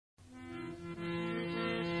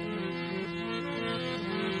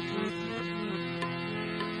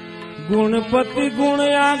गुणपति गुण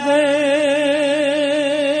आगे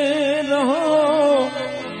रहो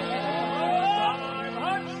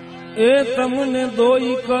ए तमने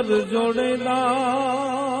दोई कर जोड़ेदा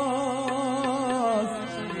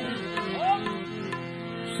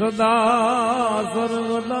सदा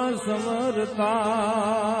सर्वदा समरता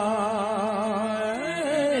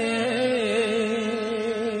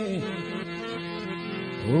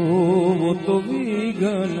वो तो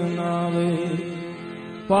विघन नावे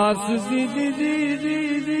पास दी दी दी दी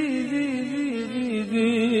दी दी दी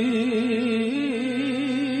दी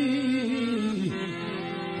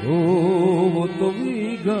वो तो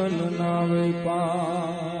विघन नावे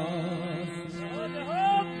पास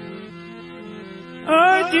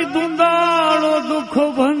आज दुंदाड़ो दुख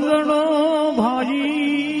भंगणो भाई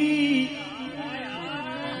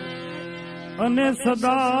अने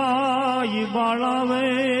सदाई बाळावे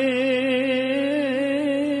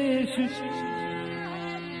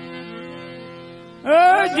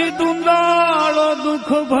जी दुंदाळो दुख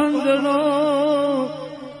भंगणो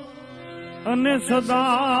अने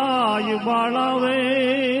सदाई बाळावे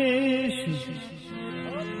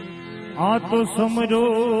आ तो समझो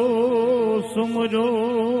समझो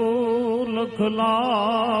लख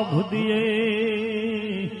लाभ दिए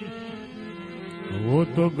वो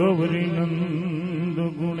तो गौरी नंद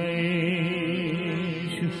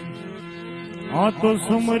गुणेश आ तो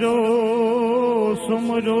समझो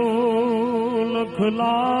समझो लख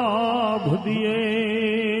लाभ दिए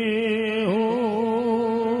हो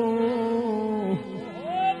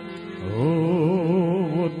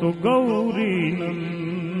वो तो गौरी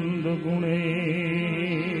नंद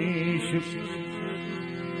गुणेश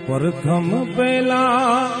प्रथम पहला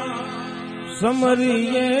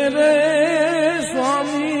समरिए रे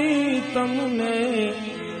स्वामी तमने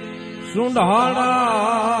सुंढाड़ा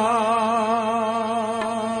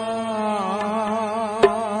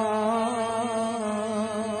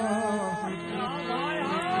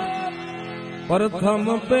प्रथम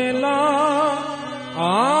पहला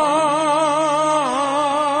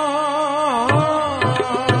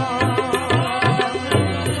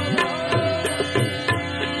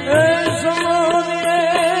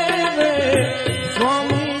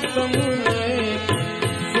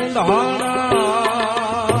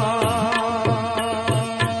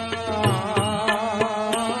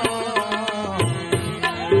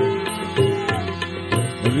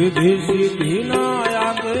रिधि सिद्धि नाया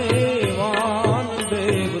देवान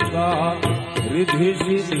देवता रिधि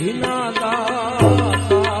सिद्धि नादा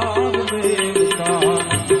देवता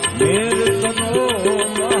मेरे करो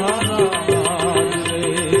महाराज रे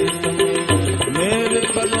मेरे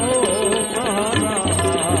करो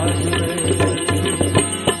महाराज रे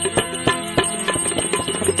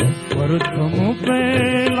प्रथम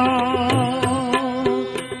पहला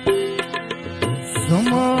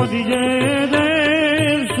समाधि रे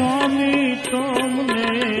स्वामी तुमने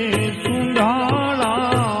सुंढाड़ा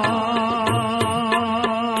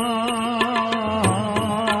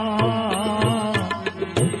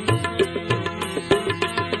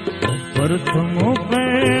प्रथम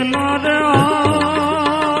पहला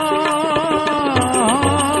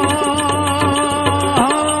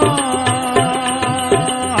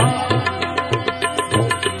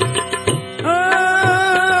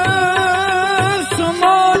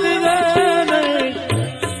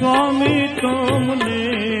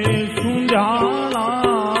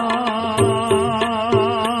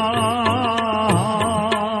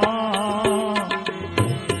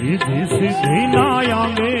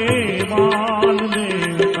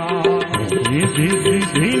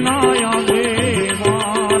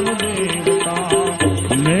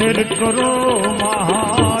करो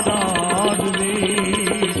महाराज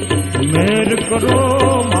जी मेर करो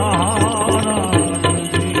महाराज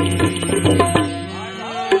जी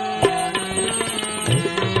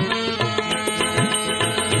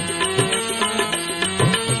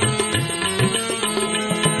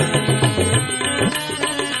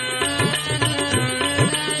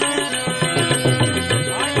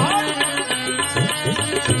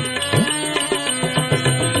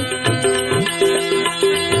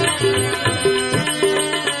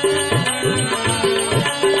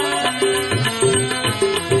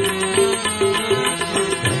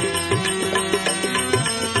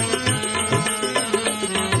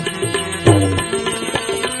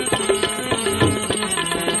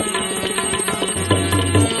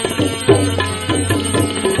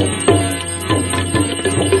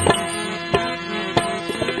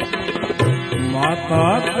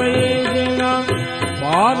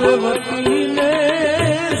पार्वती ने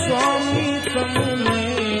स्वामी तुमने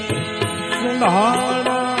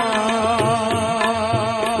सुंढाड़ा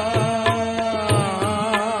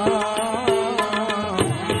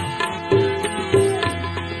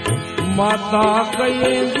માતા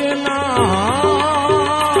કહીએ જેના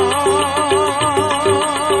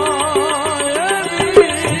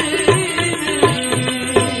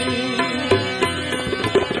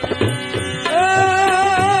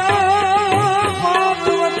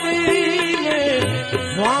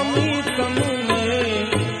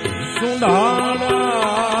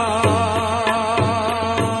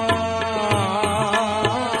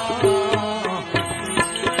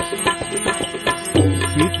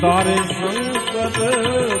तारे शंकर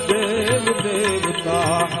देव देवता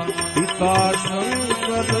पिता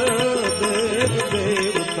शंकर देव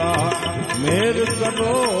देवता मेर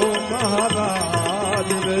करो महाराज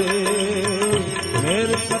रे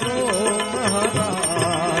मेर करो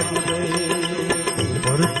महाराज रे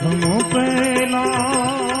प्रथम पहला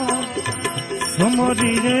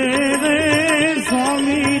समरी रे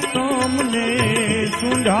स्वामी तुमने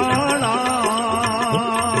सुझाड़ा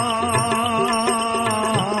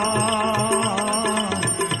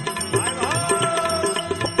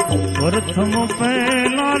प्रथम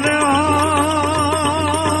पहला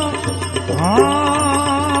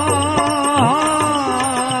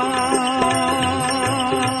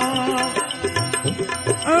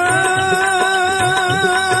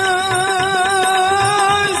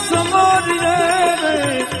समझ रे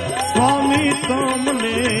स्वामी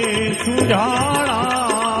तुमने सुझाड़ा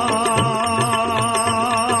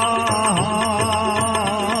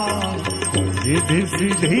रिद्धि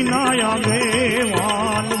सिद्धि नाया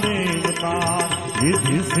देवान देवता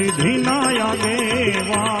रिद्धि सिद्धि नाया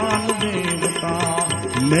देवान देवता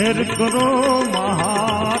मेर करो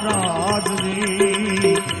महाराज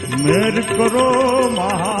जी मेर करो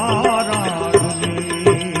महाराज जी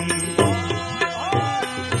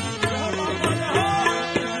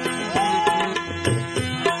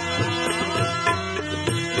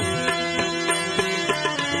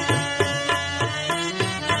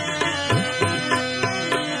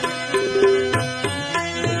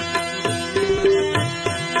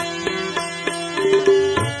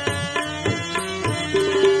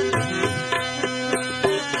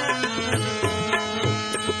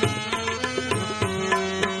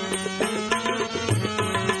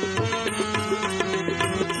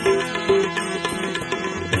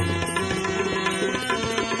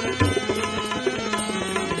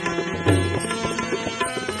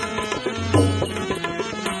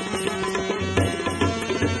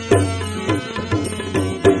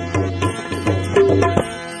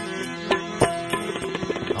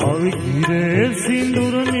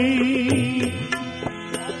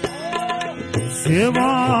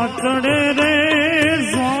सेवा चढ़े रे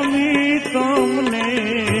स्वामी तुमने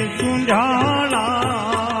सुझाड़ा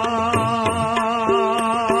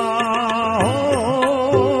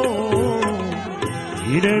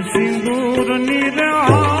हीरे सिंदूर निरा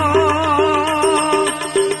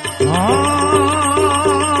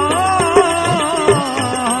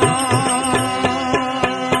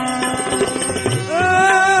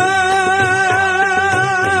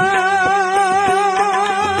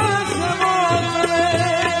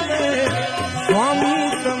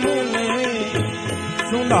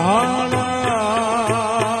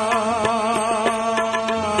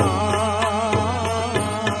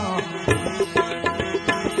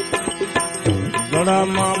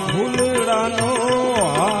ગળામાં ફૂલડાનો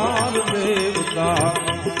હાર દેવતા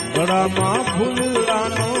ગળામાં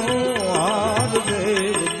ફૂલડાનો હાર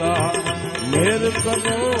દેવતા મેર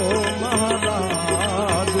કરો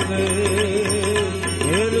મહારાજ રે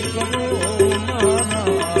મેર કરો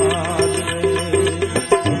મહારાજ રે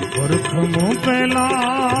પ્રથમ પહેલા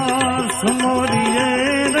સમોરીએ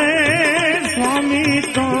રે સ્વામી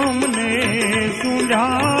તમને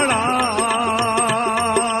સુજાડા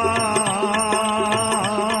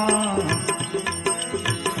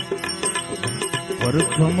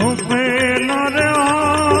प्रथम पहला रे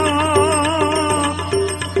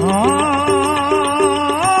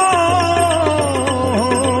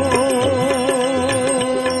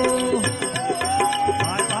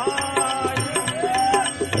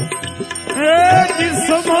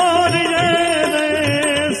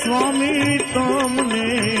स्वामी तुमने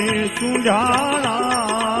सुझाड़ा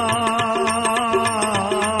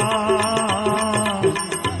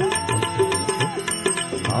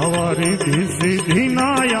रिद्धि सिद्धि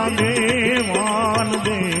नाया देवान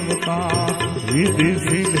देवता रिद्धि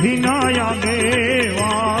सिद्धि नाया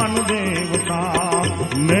देवान देवता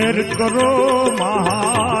मेर करो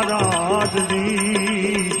महाराज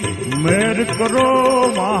जी मेर करो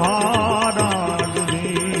महाराज जी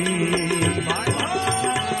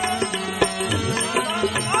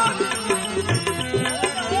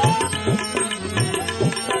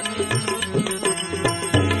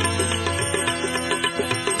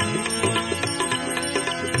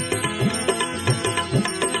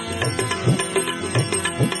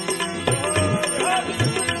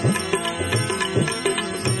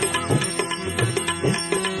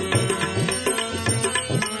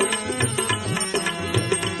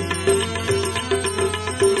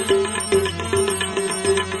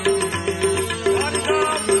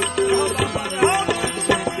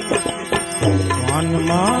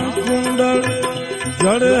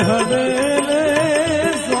જળ હરે રે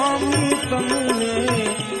સ્વામી તમને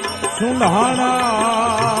સુંધાણા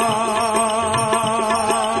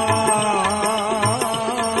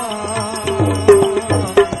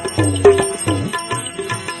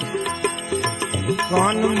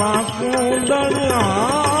કાનમાં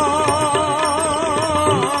કુંડળા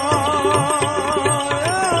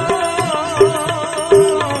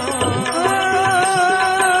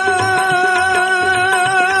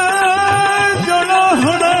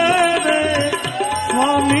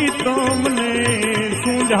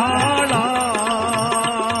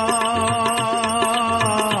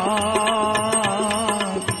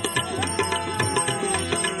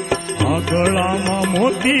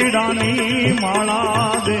મોતીડાની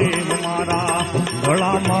માળા દેવ મારા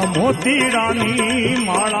ગળામાં મોતીડાની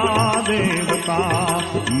માળા દેવતા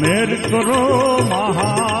મેર કરો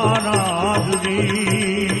મહારાજજી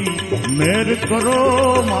મેર કરો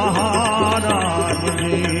મહારાજજી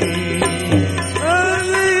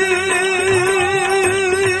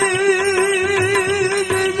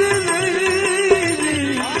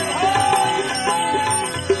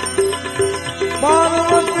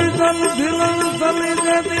પાર્વતી જન ધીલન સલી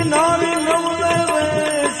દેવી નારી નવલે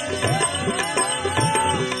વેશ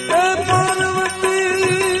એ પાર્વતી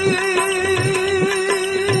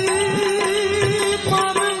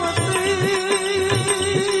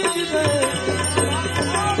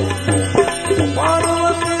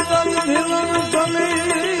પાર્વતી જન ધીલન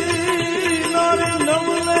સલી નારી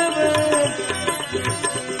નવલે વેશ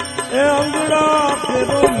એ અંગડા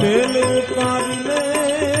ફેરો મેલ ઉતારી લે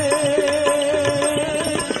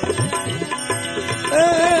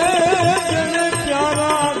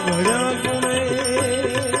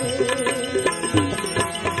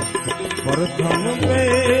પ્રથમ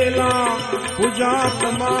પેલા પૂજા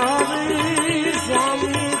તમારી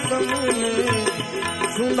સ્વામી તમને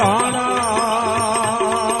સુંધાણા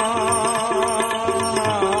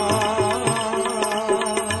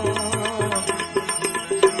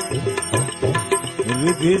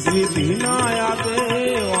રિધિ સિદ્ધિ નાયા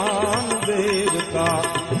દેવાન દેવતા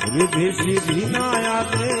રિધિ સિદ્ધિ નાયા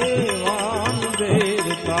દેવાન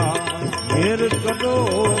દેવતા મેર કરો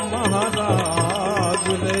મહારાજ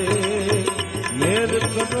રે મેર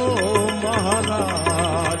કરો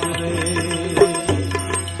મહારાજ રે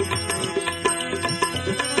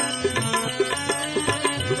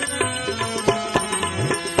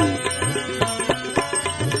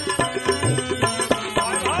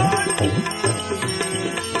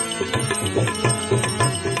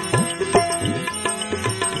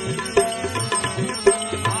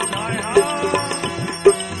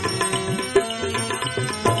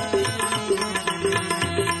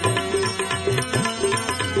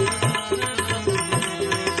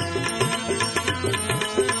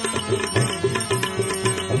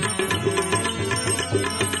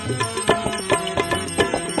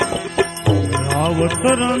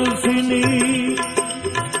અવતરણ સિની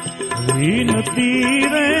વિનતી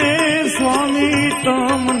રે સ્વામી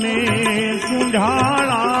તમને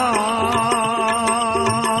સુંઢાળા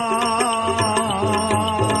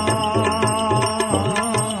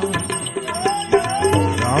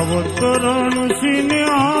અવતરણ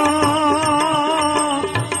સિન્યા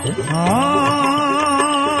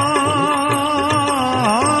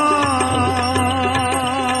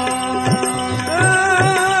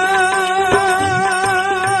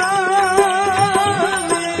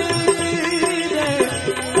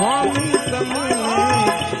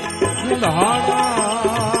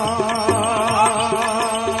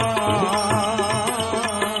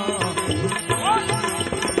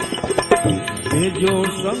भेजो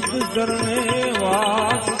संत चरणे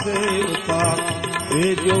वास देवता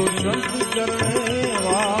भेजो संत चरणे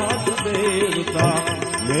वास देवता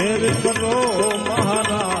मेर करो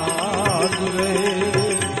महाराज रे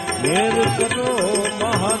मेर करो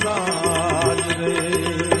महाराज रे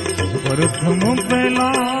प्रथम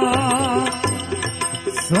पहला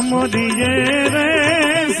समझिए रे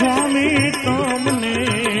स्वामी તમને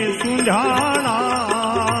સુંઢાળા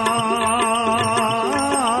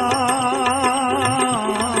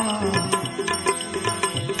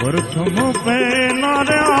પ્રથમ પહેલા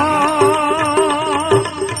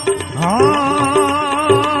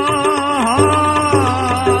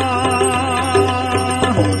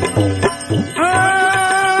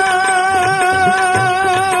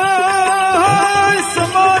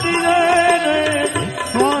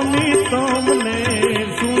સ્વામી તમને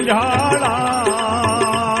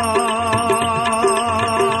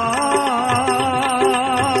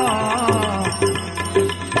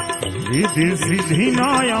रिधि सिद्धि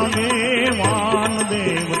नाया देवान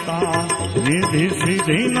देवता रिधि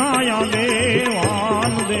सिद्धि नाया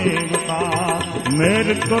देवान देवता मेर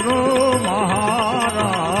करो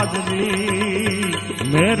महाराज जी,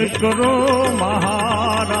 मेर करो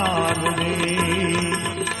महाराज जी।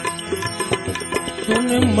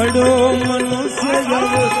 तूने मड़ो मनुष्य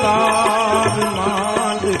अवतार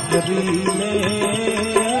मांड करीने,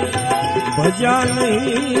 भजा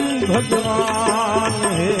नहीं भगवान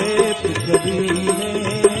हेत करीने।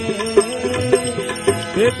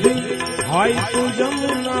 देखी हाय तू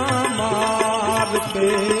जमुना मार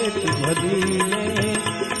पेट भरीने,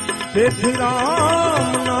 देखी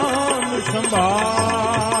राम नाम संभाल।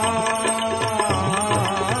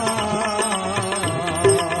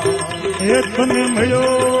 तने मयो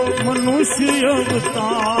मनुष्य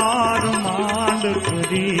अवतार मांड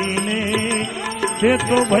करीने, ते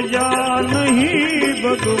तो भजा नहीं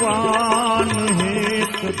भगवान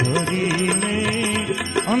हेत धरीने।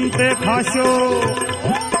 अंते खाशो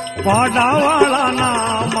पाडावाला ना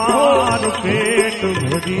मार पेट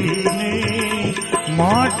भरीने,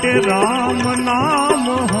 माटे राम नाम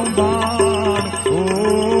हमार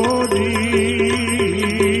होरी।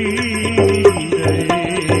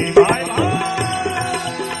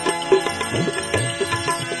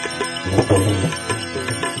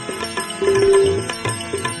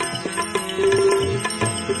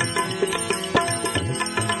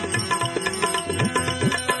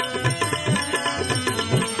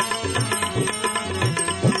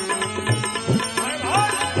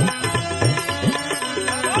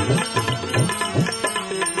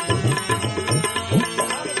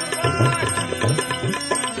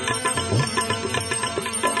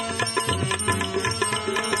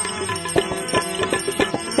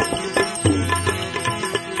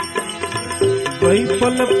 कई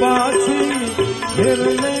पल पाछी फिर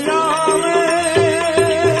नहीं आवे,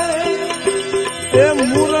 ए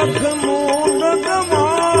मूर्ख मूंड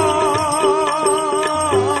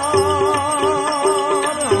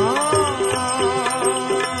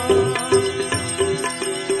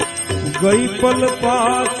गई पल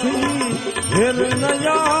पाछी फिर नहीं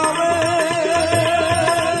आवे,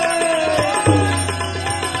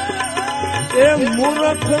 ए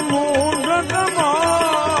मूर्ख मूंड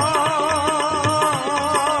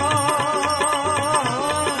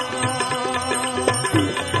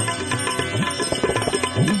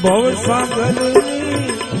भव सागरनी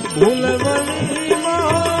भूलवनी माँ,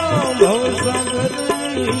 भव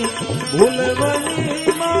सागरनी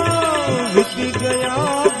भूलवनी माँ। बीती गया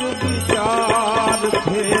जुग चार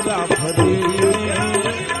फेरा भरी,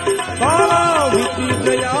 तारा बीती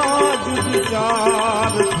गया जुग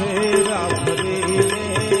चार फेरा भरी।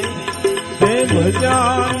 हे भजा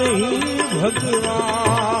नहीं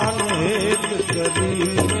भगवान हेत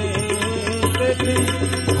करीने,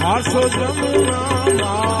 आसो जमुना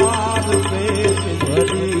मार पेट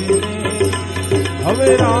भरीने।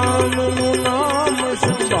 हवे राम नाम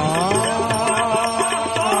संभाल।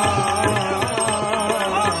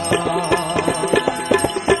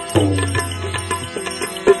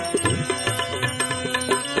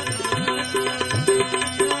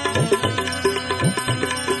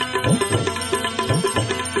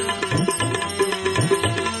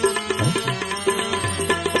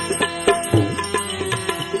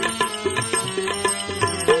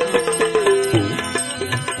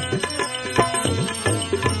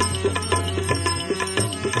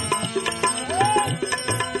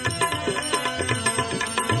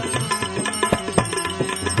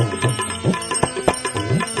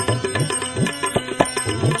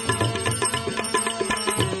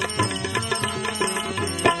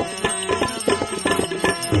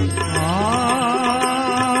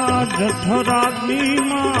 जठराग्नि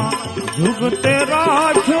मां झुकते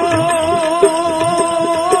राखो,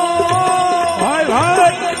 हाय हाय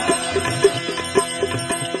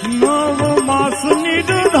नव मास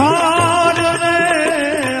निर्धार रे।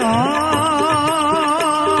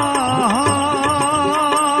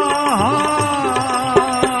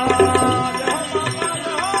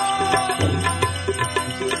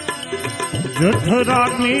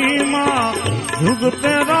 जठराग्नि मां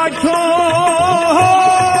झुकते राखो,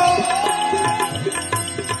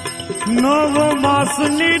 नव मास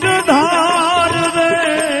निर्धार रे।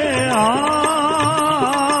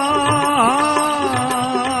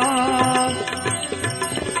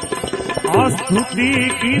 स्तुति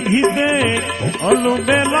की भी दे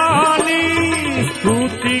अलबेलानी,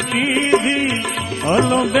 स्तुति की भी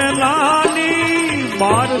अलबेलानी।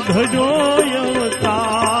 बार धजो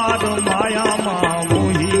अवतार माया मां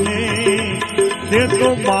मोहिने, ते तो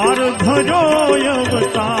बार धजो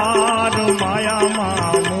अवतार माया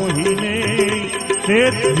मां मोहिने। ते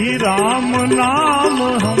भी राम नाम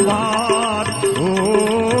हमार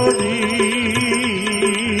होरी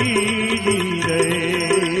रे।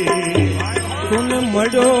 सुन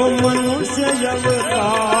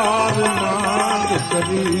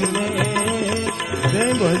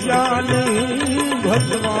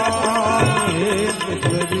भगवान हेत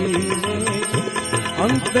करीने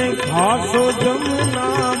अंते खासो जमुना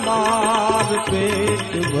मार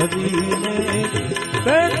पेट भरीने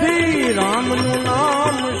તેથી રામનું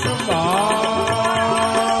નામ સંભાળજે.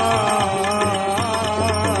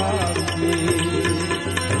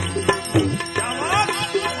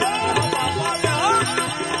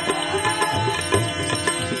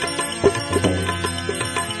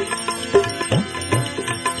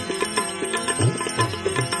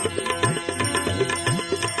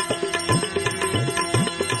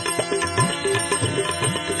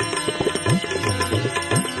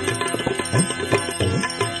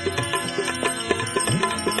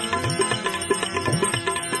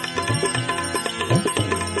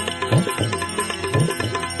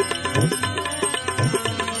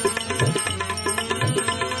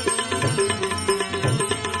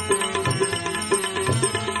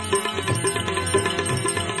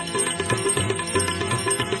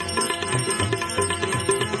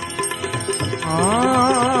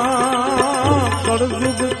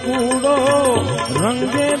 કળજુગ કૂડો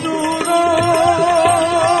રંગે દૂડો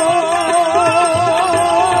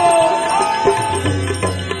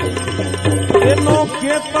એનો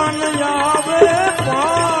કેતન આવે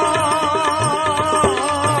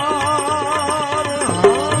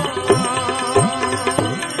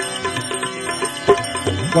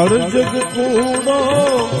કળજુગ કૂડો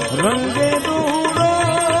રંગે દૂડો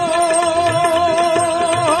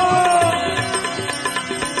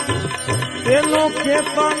એનો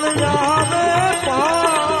કેતન આવે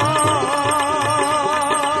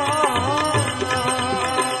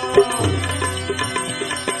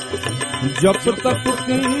जप तप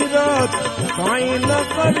तीरथ काई न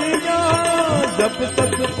करी जा, जप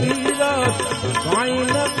तप तीरथ काई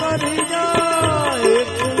न करी जा,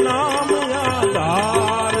 एक नाम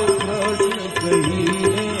आधार कृष्ण कही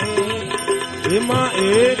एमा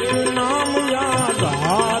एक नाम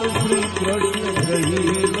आधार श्री कृष्ण कही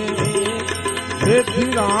તેથી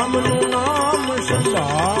રામનું નામ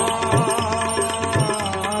સંભાળ.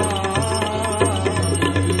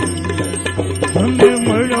 મને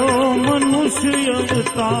મળ્યો મનુષ્ય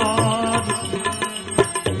અવતાર,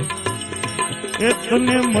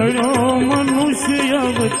 એકને મળ્યો મનુષ્ય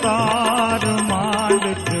અવતાર માંડ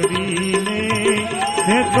કરીને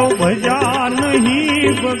તે તો ભજા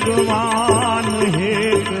નહીં ભગવાન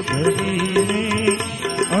હેત ધરીને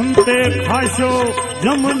અંતે ખાશો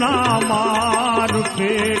જમના માર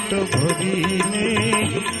પેટ ભરીને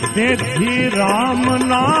તેથી રામ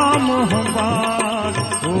નામ હમાર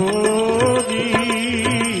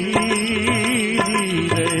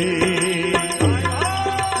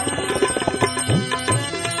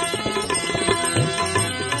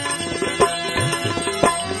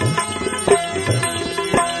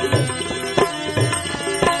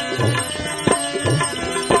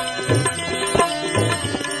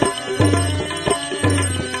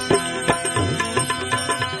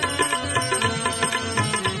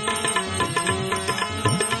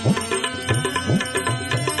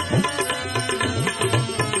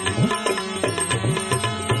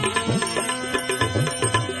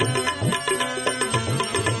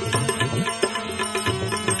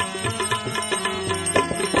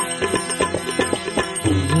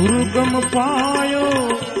गुरुगम पायो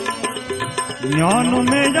ज्ञान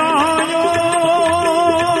में जायो,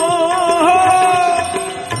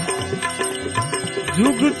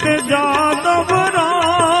 जुगते जादव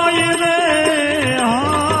राय रे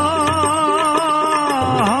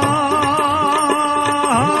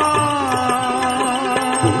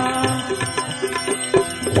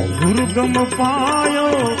गुरुगम पायो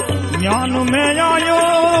ज्ञान में आयो,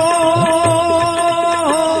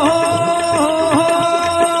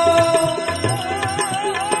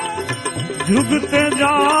 जुगते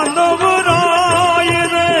जादव राय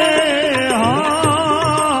रे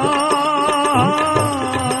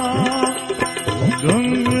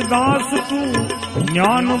गंगदास तू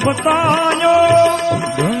ज्ञान बतायो,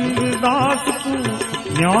 गंगदास तू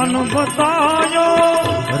ज्ञान बतायो,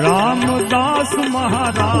 रामदास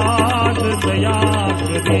महाराज दया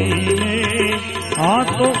करीने आ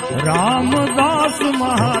तो रामदास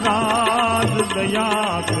महाराज दया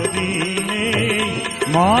करीने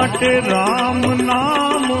माटे राम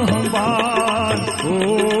नाम हमार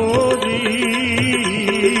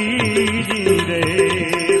रे.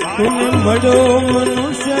 तुम बड़ो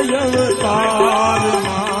मनुष्य अवतार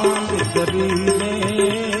मांग करीने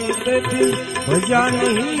તેથી ભજા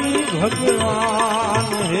નહીં ભગવાન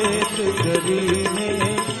હેત કરીને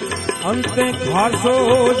અંતે ખાશો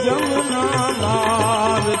જમના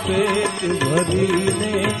માર પેટ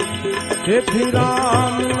ભરીને તેથી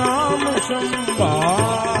રામ નામ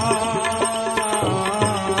સંભાળ.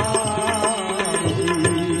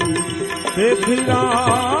 देखी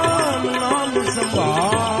राम नाम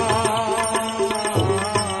संभाल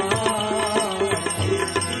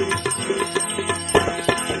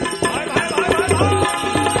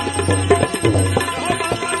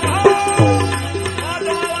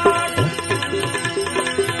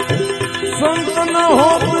संत न हो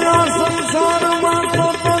गया संसार में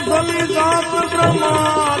तो जली जात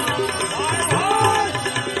ब्रह्मांड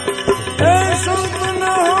संत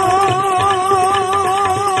न हो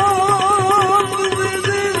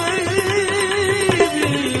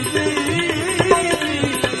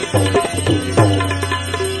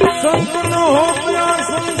संत न हो गया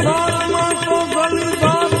संसार में तो जली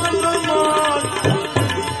जात ब्रह्मांड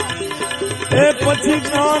पछी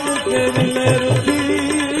ज्ञान के मिले रुकी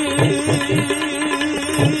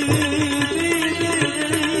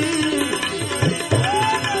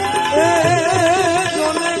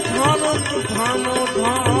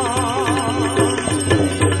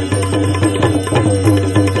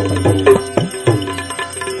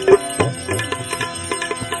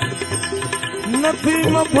नथी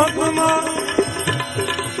मफतमा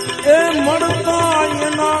ए मरता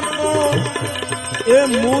ना को ए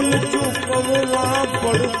मूल चुकवा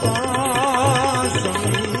पड़ता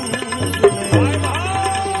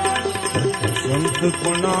संत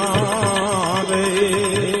पनारे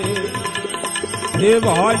ए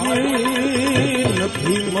भाई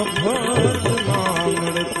नथी मफतमा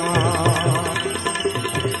मरता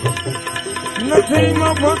नथी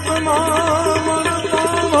मफतमा मरता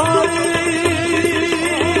भाई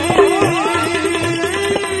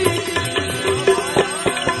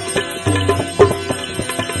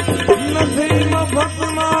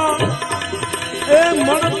भक्मा ए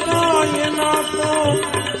मरता ये ना तो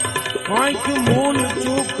कांक मूल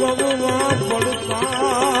चुकवा पड़ता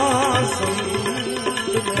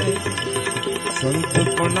संत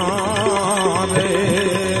पनारे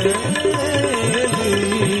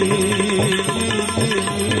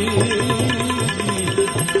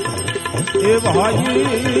ए भाई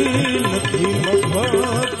नथी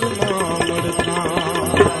भक्मा मरता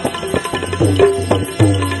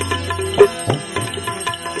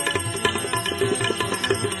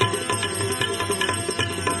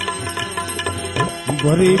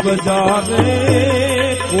भरी बाजारे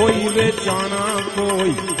कोई बेचाना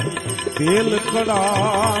कोई तेल कड़ा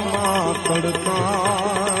तड़का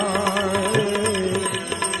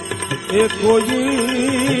ए कोई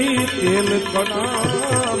तेल कड़ा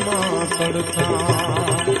तड़का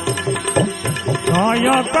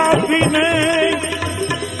खाया काफी ने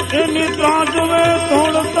इन राजवे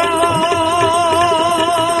तोड़ता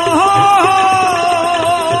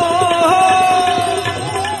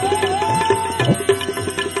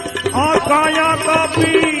काया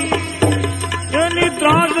कापी यानी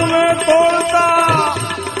त्राज में तोड़ता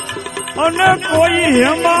अने कोई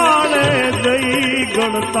हिमालय दई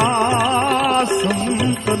गणता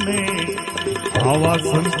संत ने आवा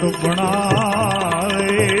संत बना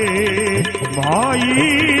भाई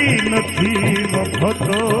नथी मफत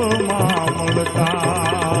मामलता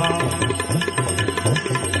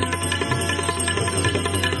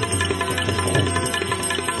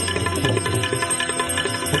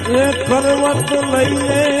करवत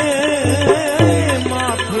लईने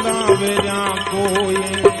माथड़ा वेजा कोई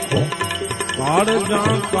काड़ जा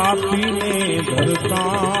कापी ने धरता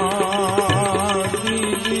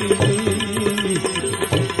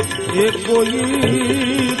एक कोई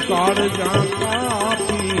काड़ जा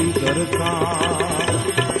कापी धरता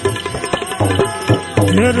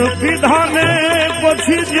फिर विधाने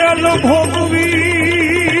पछी जेल भोगवी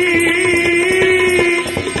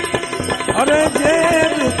अरे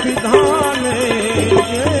जेल विधाने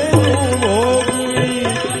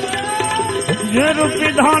जेल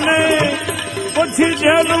विधाने पछी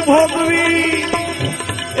जेल भोगवी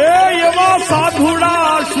ए यवा साधुड़ा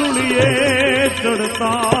सुनिए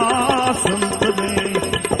चढ़ता संत ने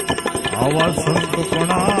आवा संत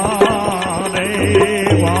पणा रे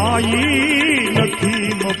वाई नथी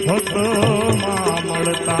मफत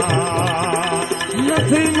मामलता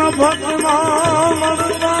नथी मफत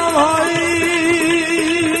मामलता भाई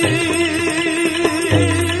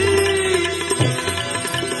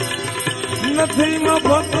नथी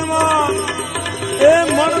मफत ए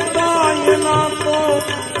मरता ये ना तो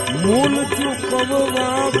मूल चुकवा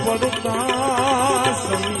पड़ता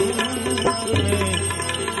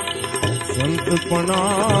संत पना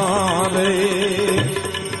रे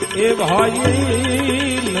ए भाई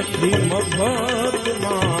नथी मफत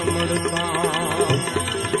मामलता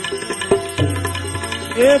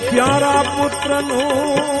ए प्यारा पुत्र नो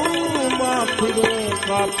माथड़ो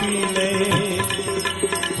कापी ने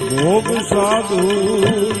भोग साधु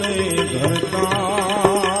ने धरता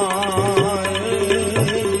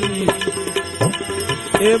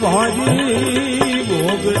એ ભાજી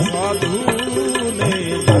ભોગ સાધુ ને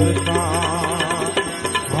ધરતા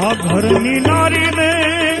આ ઘરની નારીને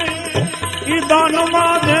ઈ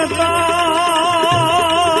દાનમાં દેતા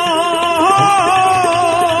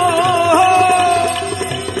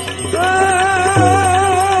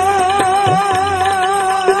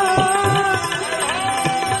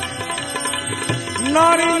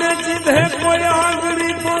નારીને ચીધે કોઈ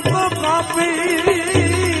આંગળી તો કાપી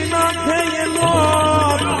નાખે એનો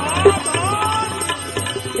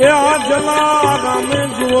એ આ જલારામે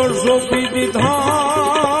જુઓ સોંપી દીધા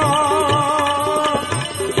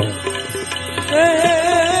એ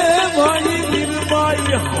ભાઈ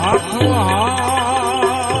વીરબાઈ હાથો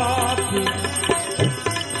હાથ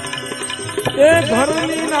એ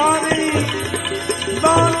ઘરની નારી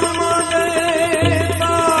દાનમાં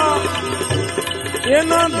દેતા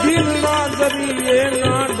એના દિલના દરિયે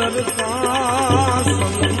ના ડરતા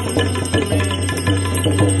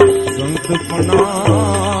સંત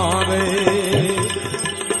પનારે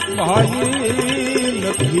ભાઈ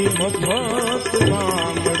નથી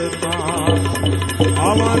મફતમાં મળતા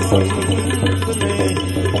આવા સંતને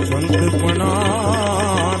સંત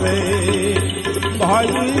પનારે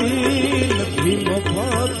ભાઈ નથી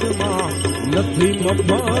મફતમાં નથી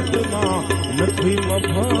મફતમાં નથી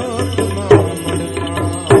મફતમાં મળતા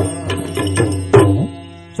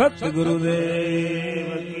સતગુરુદેવ